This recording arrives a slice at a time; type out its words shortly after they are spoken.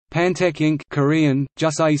Pantech Inc. Korean,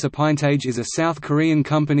 Jusaisa Pantech is a South Korean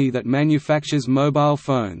company that manufactures mobile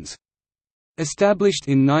phones. Established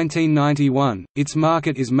in 1991, its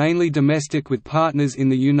market is mainly domestic with partners in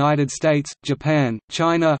the United States, Japan,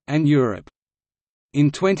 China, and Europe.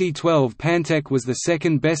 In 2012, Pantech was the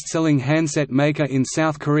second best-selling handset maker in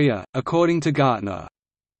South Korea, according to Gartner.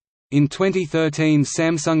 In 2013,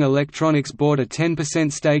 Samsung Electronics bought a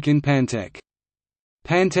 10% stake in Pantech.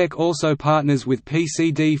 Pantech also partners with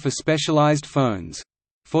PCD for specialized phones.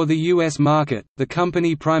 For the U.S. market, the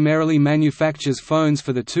company primarily manufactures phones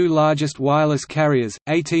for the two largest wireless carriers,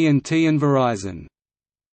 AT&T and Verizon.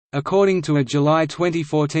 According to a July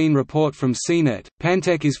 2014 report from CNET,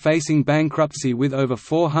 Pantech is facing bankruptcy with over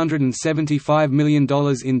 $475 million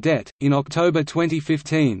in debt. In October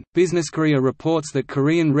 2015, Business Korea reports that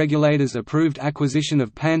Korean regulators approved acquisition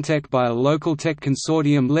of Pantech by a local tech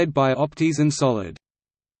consortium led by Optis and Solid.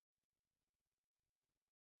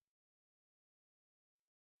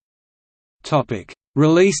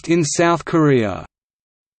 Released in South Korea.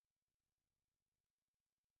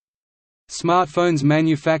 Smartphones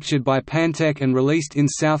manufactured by Pantech and released in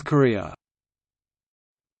South Korea.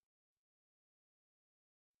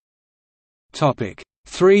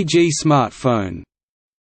 3G smartphone.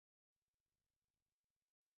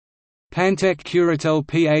 Pantech Curatel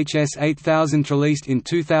PHS 8000 released in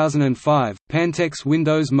 2005, Pantech's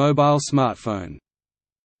Windows Mobile smartphone.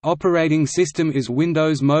 Operating system is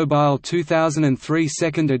Windows Mobile 2003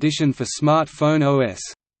 Second Edition for Smartphone OS.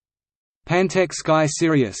 Pantech Sky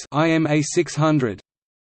Sirius IMA 600,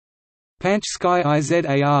 Pantech Sky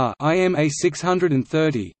IZAR IMA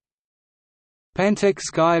 630, Pantech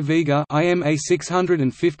Sky Vega IMA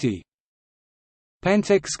 650,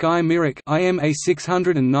 Pantech Sky Mirik IMA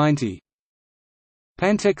 690,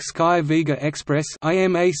 Pantech Sky Vega Express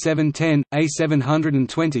IMA 710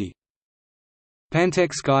 A720,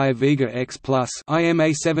 Pantech Sky Vega X Plus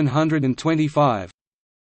IMA 725,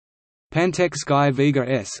 Pantech Sky Vega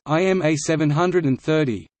S IMA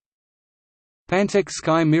 730, Pantech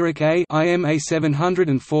Sky Mirik A IMA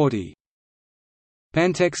 740,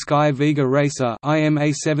 Pantech Sky Vega Racer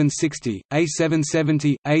IMA 760,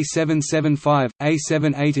 A770, A775,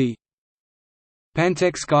 A780,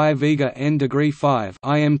 Pantech Sky Vega N-5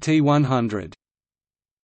 IMT 100.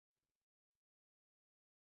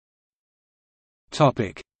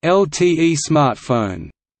 LTE Smartphone.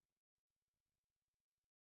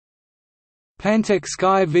 Pantech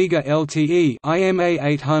Sky Vega LTE IMA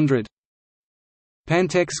 800,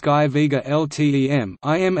 Pantech Sky Vega LTE-M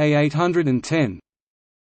IMA 810,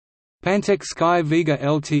 Pantech Sky Vega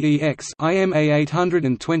LTE-X IMA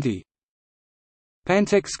 820,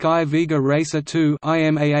 Pantech Sky Vega Racer 2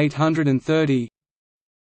 IMA 830,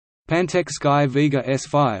 Pantech Sky Vega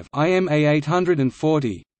S5 IMA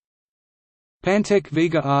 840, Pantech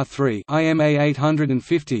Vega R3 IMA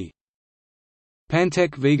 850,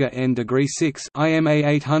 Pantech Vega N-6 IMA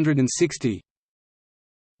 860,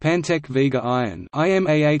 Pantech Vega Iron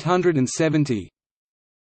IMA 870,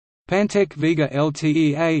 Pantech Vega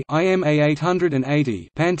LTE-A IMA 880.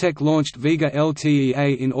 Pantech launched Vega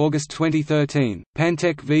LTE-A in August 2013.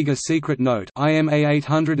 Pantech Vega Secret Note IMA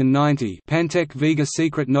 890. Pantech Vega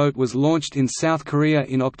Secret Note was launched in South Korea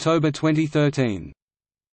in October 2013.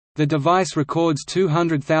 The device records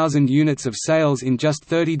 200,000 units of sales in just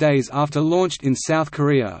 30 days after launched in South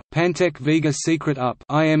Korea. Pantech Vega Secret Up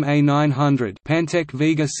IMA 900. Pantech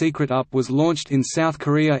Vega Secret Up was launched in South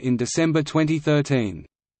Korea in December 2013.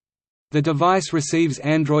 The device receives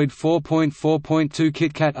Android 4.4.2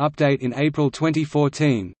 KitKat update in April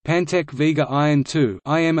 2014. Pantech Vega Iron 2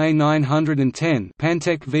 IMA 910.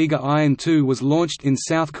 Pantech Vega Iron 2 was launched in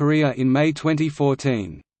South Korea in May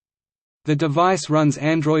 2014. The device runs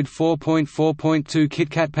Android 4.4.2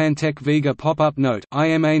 KitKat. Pantech Vega Pop-up Note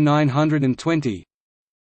IMA 920,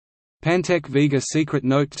 Pantech Vega Secret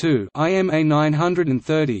Note 2 IMA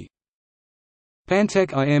 930,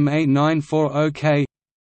 Pantech IMA 940K,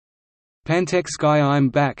 Pantech Sky I'm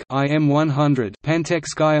Back IM 100. Pantech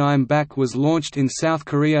Sky I'm Back was launched in South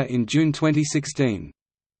Korea in June 2016.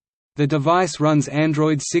 The device runs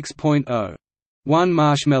Android 6.0. 1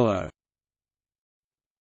 Marshmallow.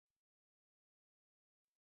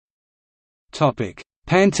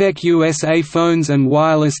 Pantech USA phones and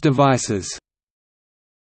wireless devices.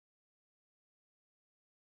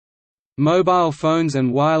 Mobile phones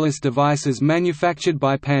and wireless devices manufactured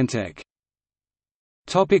by Pantech.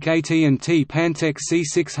 AT&T Pantech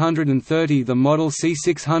C630. The model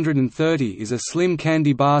C630 is a slim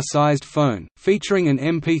candy bar-sized phone, featuring an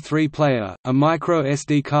MP3 player, a micro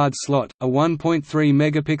SD card slot, a 1.3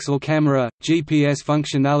 megapixel camera, GPS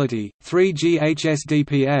functionality, 3G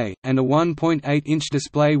HSDPA, and a 1.8-inch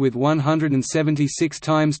display with 176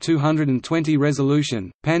 x 220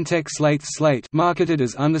 resolution. Pantech Slate, marketed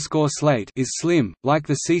as _Slate, is slim, like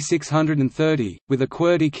the C630, with a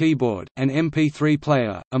QWERTY keyboard, an MP3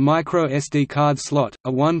 player, a micro SD card slot,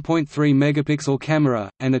 a 1.3 megapixel camera,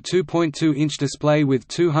 and a 2.2-inch display with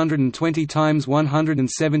 220 x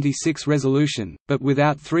 176 resolution, but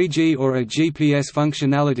without 3G or a GPS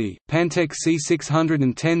functionality. Pantech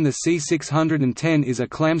C610. The C610 is a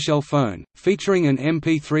clamshell phone, featuring an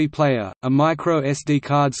MP3 player, a micro SD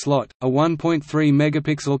card slot, a 1.3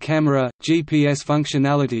 megapixel camera, GPS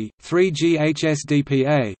functionality, 3G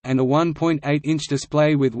HSDPA, and a 1.8-inch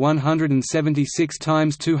display with 176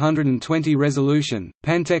 x 220 resolution.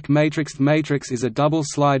 Pantech Matrix. The Matrix is a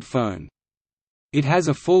double-slide phone. It has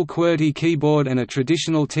a full QWERTY keyboard and a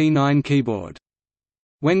traditional T9 keyboard.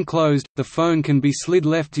 When closed, the phone can be slid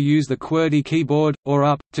left to use the QWERTY keyboard, or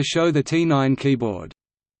up, to show the T9 keyboard.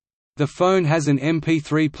 The phone has an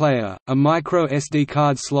MP3 player, a micro SD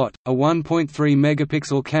card slot, a 1.3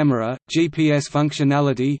 megapixel camera, GPS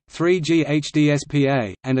functionality, 3G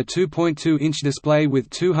HDSPA, and a 2.2-inch display with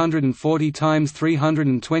 240 x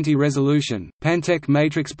 320 resolution. Pantech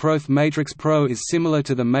Matrix Pro. The Matrix Pro is similar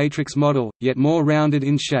to the Matrix model, yet more rounded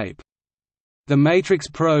in shape. The Matrix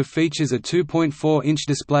Pro features a 2.4-inch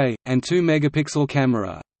display, and 2 megapixel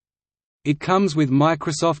camera. It comes with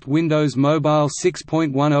Microsoft Windows Mobile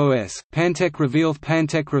 6.1 OS. Pantech Reveal.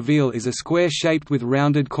 Pantech Reveal is a square shaped with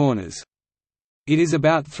rounded corners. It is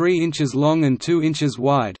about 3 inches long and 2 inches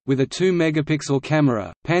wide, with a 2 megapixel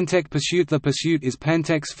camera. Pantech Pursuit. The Pursuit is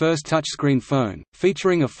Pantech's first touchscreen phone,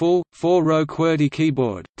 featuring a full, 4-row QWERTY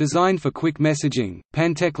keyboard, designed for quick messaging.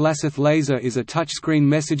 Pantech Laser is a touchscreen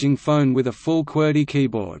messaging phone with a full QWERTY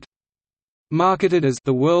keyboard. Marketed as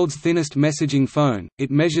the world's thinnest messaging phone,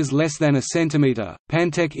 it measures less than a centimeter.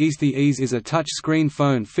 Pantech Ease. The Ease is a touch-screen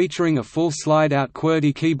phone featuring a full slide-out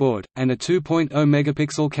QWERTY keyboard, and a 2.0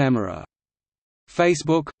 megapixel camera.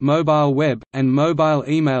 Facebook, mobile web, and mobile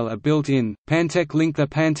email are built in. Pantech Link. The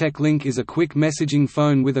Pantech Link is a quick messaging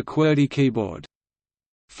phone with a QWERTY keyboard.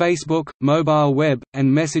 Facebook, mobile web,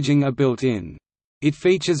 and messaging are built in. It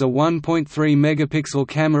features a 1.3 megapixel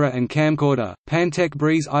camera and camcorder. Pantech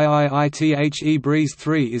Breeze. IIITHE Breeze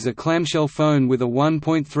 3 is a clamshell phone with a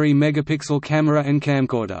 1.3 megapixel camera and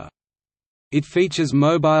camcorder. It features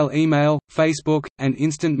mobile email, Facebook, and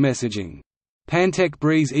instant messaging. Pantech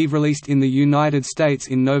Breeze Eve. Released in the United States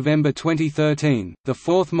in November 2013, the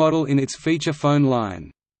fourth model in its feature phone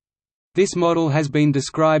line. This model has been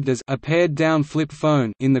described as a pared-down flip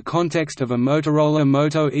phone in the context of a Motorola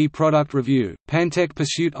Moto E product review. Pantech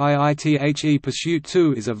Pursuit. IITHE Pursuit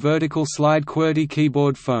 2 is a vertical slide QWERTY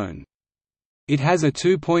keyboard phone. It has a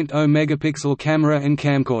 2.0 megapixel camera and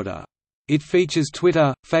camcorder. It features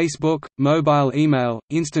Twitter, Facebook, mobile email,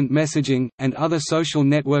 instant messaging, and other social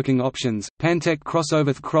networking options. Pantech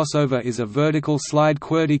Crossover. The Crossover is a vertical slide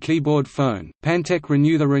QWERTY keyboard phone. Pantech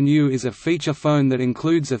Renew. The Renew is a feature phone that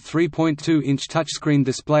includes a 3.2-inch touchscreen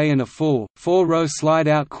display and a full, 4-row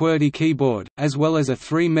slide-out QWERTY keyboard, as well as a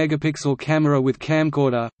 3-megapixel camera with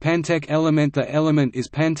camcorder. Pantech Element. The Element is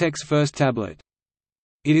Pantech's first tablet.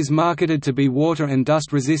 It is marketed to be water and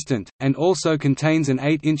dust resistant, and also contains an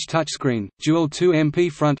 8-inch touchscreen, dual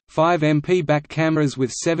 2MP front, 5MP back cameras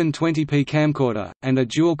with 720p camcorder, and a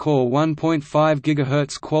dual-core 1.5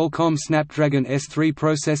 GHz Qualcomm Snapdragon S3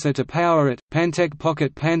 processor to power it. Pantech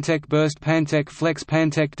Pocket. Pantech Burst. Pantech Flex.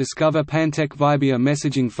 Pantech Discover. Pantech Vibe. A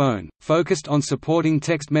messaging phone, focused on supporting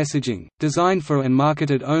text messaging, designed for and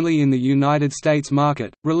marketed only in the United States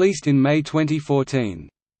market, released in May 2014.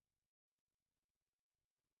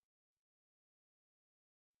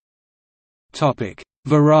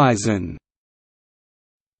 Verizon.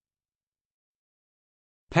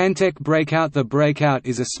 Pantech Breakout. The Breakout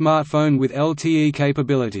is a smartphone with LTE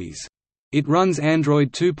capabilities. It runs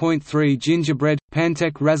Android 2.3 Gingerbread.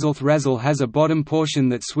 Pantech Razzle. Razzle has a bottom portion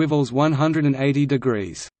that swivels 180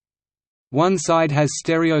 degrees. One side has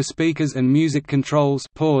stereo speakers and music controls,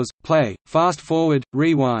 pause, play, fast forward,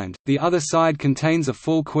 rewind. The other side contains a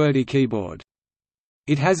full QWERTY keyboard.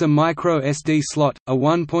 It has a micro SD slot, a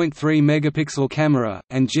 1.3 megapixel camera,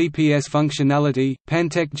 and GPS functionality.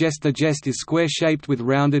 Pantech Jest. The Jest is square-shaped with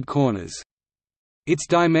rounded corners. Its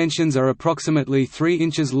dimensions are approximately 3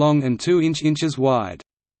 inches long and 2 inches wide.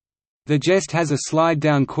 The Jest has a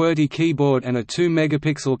slide-down QWERTY keyboard and a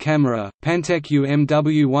 2-megapixel camera. Pantech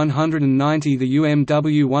UMW190. The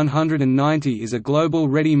UMW190 is a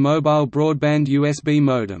global-ready mobile broadband USB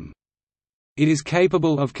modem. It is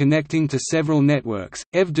capable of connecting to several networks: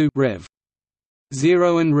 EV2, Rev.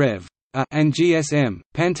 0 and Rev. A, and GSM.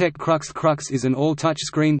 Pantech Crux is an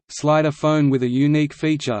all-touchscreen, slider phone with a unique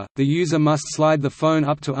feature: the user must slide the phone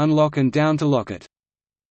up to unlock and down to lock it.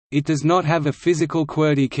 It does not have a physical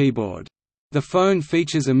QWERTY keyboard. The phone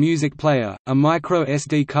features a music player, a micro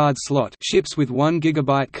SD card slot, ships with 1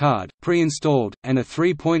 GB card, pre-installed, and a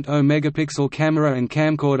 3.0 megapixel camera and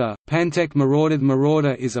camcorder. Pantech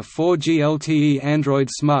Marauder is a 4G LTE Android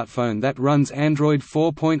smartphone that runs Android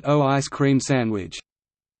 4.0 Ice Cream Sandwich.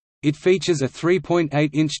 It features a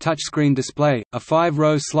 3.8-inch touchscreen display, a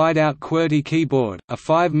 5-row slide-out QWERTY keyboard, a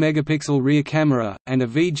 5-megapixel rear camera, and a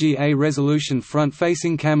VGA resolution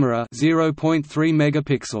front-facing camera 0.3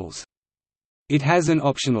 megapixels. It has an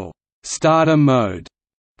optional starter mode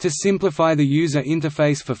to simplify the user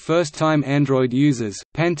interface for first-time Android users.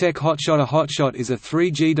 Pantech Hotshot. A hotshot is a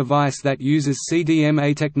 3G device that uses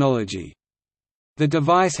CDMA technology. The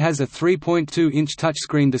device has a 3.2-inch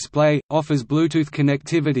touchscreen display, offers Bluetooth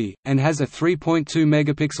connectivity, and has a 3.2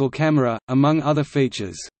 megapixel camera, among other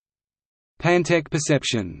features. Pantech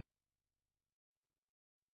Perception.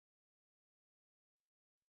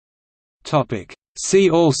 See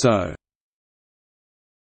also: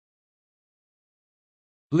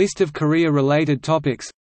 List of Korea-related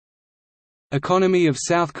topics, Economy of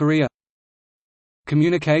South Korea,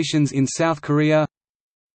 Communications in South Korea,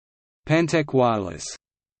 Pantech Wireless.